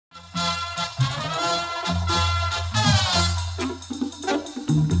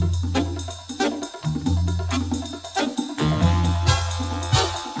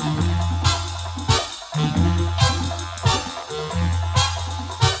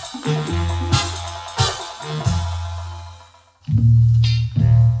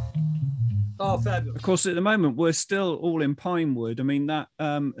fabulous. Of course, at the moment, we're still all in Pinewood. I mean, that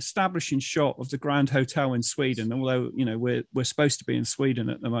establishing shot of the Grand Hotel in Sweden, although, you know, we're supposed to be in Sweden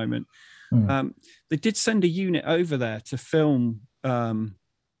at the moment, they did send a unit over there to film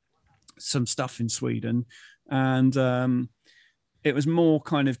some stuff in Sweden. And it was more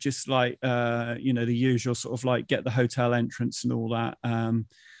kind of just like, you know, the usual sort of like get the hotel entrance and all that.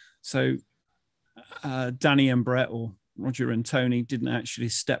 So Danny and Brett, or Roger and Tony, didn't actually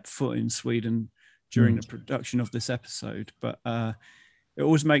step foot in Sweden during the production of this episode. But it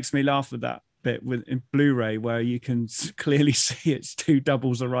always makes me laugh with that bit in Blu-ray where you can clearly see it's two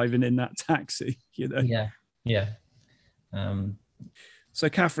doubles arriving in that taxi, you know? Yeah. So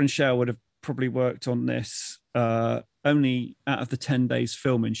Catherine Shell would have probably worked on this only out of the 10 days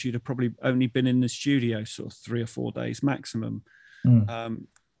filming. She'd have probably only been in the studio sort of 3 or 4 days maximum.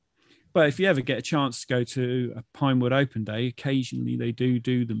 But if you ever get a chance to go to a Pinewood Open Day, occasionally they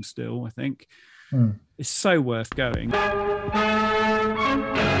do them still, I think. It's so worth going.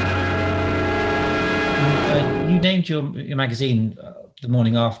 You named your magazine the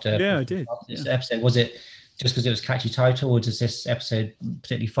morning after. Yeah, I did. This episode, was it just because it was a catchy title, or does this episode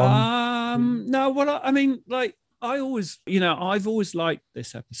particularly fond? No, well, I mean, like, I've always liked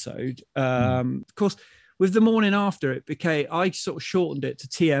this episode. Of course, with the morning after, it became, I sort of shortened it to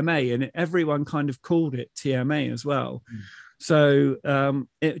TMA, and everyone kind of called it TMA as well. So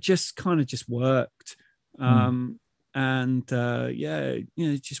it just kind of just worked. And yeah, you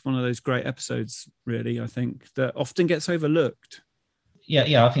know, it's just one of those great episodes, really, I think, that often gets overlooked.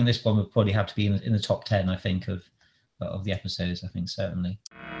 Yeah, I think this one would probably have to be in the top 10, I think, of the episodes, I think, certainly.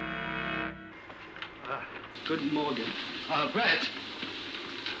 Good morning. Brett,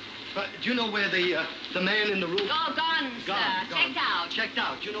 do you know where the man in the room... Oh, gone, sir. Checked out. Checked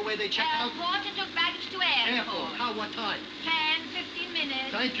out. Do you know where they checked out? Porter took baggage to airport. How, what time? 10, 15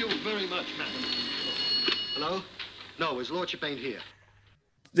 minutes. Thank you very much, madam. Hello? No, his lordship ain't here.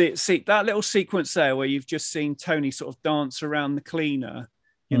 See, that little sequence there where you've just seen Tony sort of dance around the cleaner,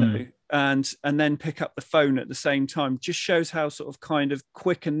 you know, and then pick up the phone at the same time, just shows how sort of kind of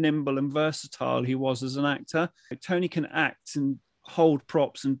quick and nimble and versatile he was as an actor. Tony can act and hold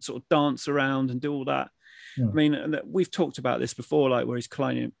props and sort of dance around and do all that. I mean, we've talked about this before, like where he's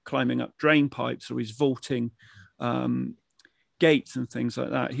climbing up drain pipes, or he's vaulting gates and things like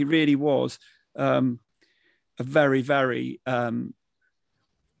that. He really was a very, very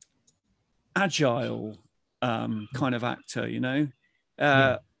agile kind of actor, you know.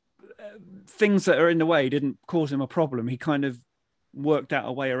 Things that are in the way didn't cause him a problem. He kind of worked out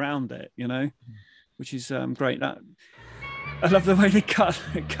a way around it, you know, which is great. That I love the way they cut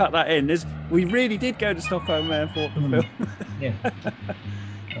that in. We really did go to Stockholm Airport to film.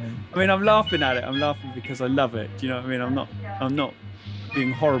 I mean, I'm laughing at it. I'm laughing because I love it. Do you know what I mean? I'm not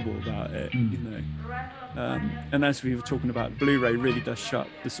being horrible about it, you know. And as we were talking about, Blu-ray really does shut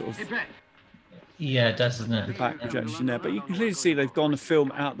the sort of yeah, it does, doesn't it? The back projection there, but you can clearly see they've gone to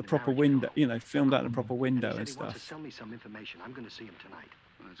film out the proper window, you know, filmed out the proper window and stuff. Sell me some information. I'm going to see him tonight.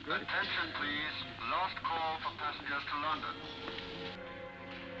 That's good. Attention, please. Last call for passengers to London.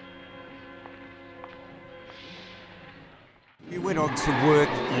 You went on to work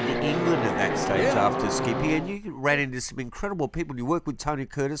in England at that stage after Skippy, and you ran into some incredible people. You worked with Tony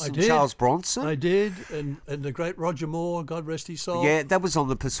Curtis and Charles Bronson. I did, and the great Roger Moore, God rest his soul. Yeah, that was on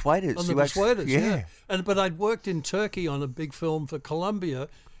the Persuaders. On the Persuaders, yeah. But I'd worked in Turkey on a big film for Columbia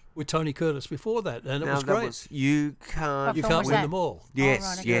with Tony Curtis before that, and it was great. You Can't Win Them All.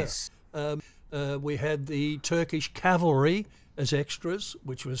 Yes, yes. We had the Turkish cavalry as extras,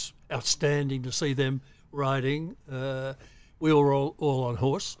 which was outstanding to see them riding. We were all on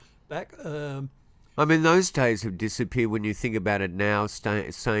horseback. I mean, those days have disappeared when you think about it now,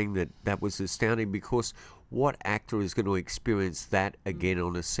 saying that was astounding, because what actor is going to experience that again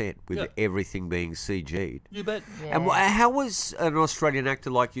on a set with everything being CG'd? You bet. Yeah. And how was an Australian actor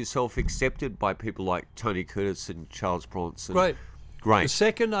like yourself accepted by people like Tony Curtis and Charles Bronson? Great. Great. The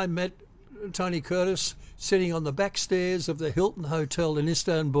second I met Tony Curtis sitting on the back stairs of the Hilton Hotel in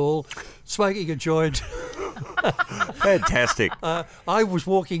Istanbul, smoking a joint. Fantastic. I was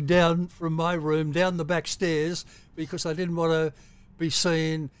walking down from my room down the back stairs because I didn't want to be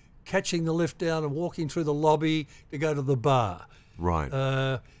seen catching the lift down and walking through the lobby to go to the bar.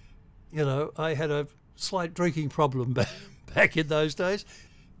 Right. You know, I had a slight drinking problem back in those days.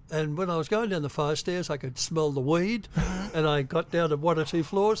 And when I was going down the fire stairs, I could smell the weed. And I got down to 1 or 2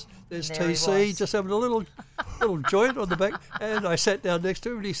 floors. There's TC just having a little joint on the back. And I sat down next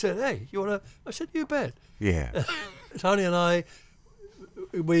to him and he said, "Hey, you want to?" I said, "You bet." Yeah. Tony and I,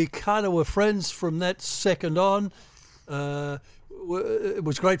 we kind of were friends from that second on. It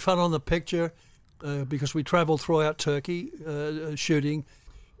was great fun on the picture. because we travelled throughout Turkey shooting.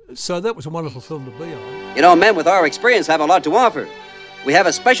 So that was a wonderful film to be on. You know, men with our experience have a lot to offer. We have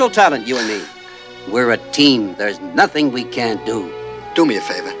a special talent, you and me. We're a team. There's nothing we can't do. Do me a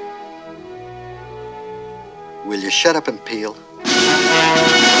favor. Will you shut up and peel?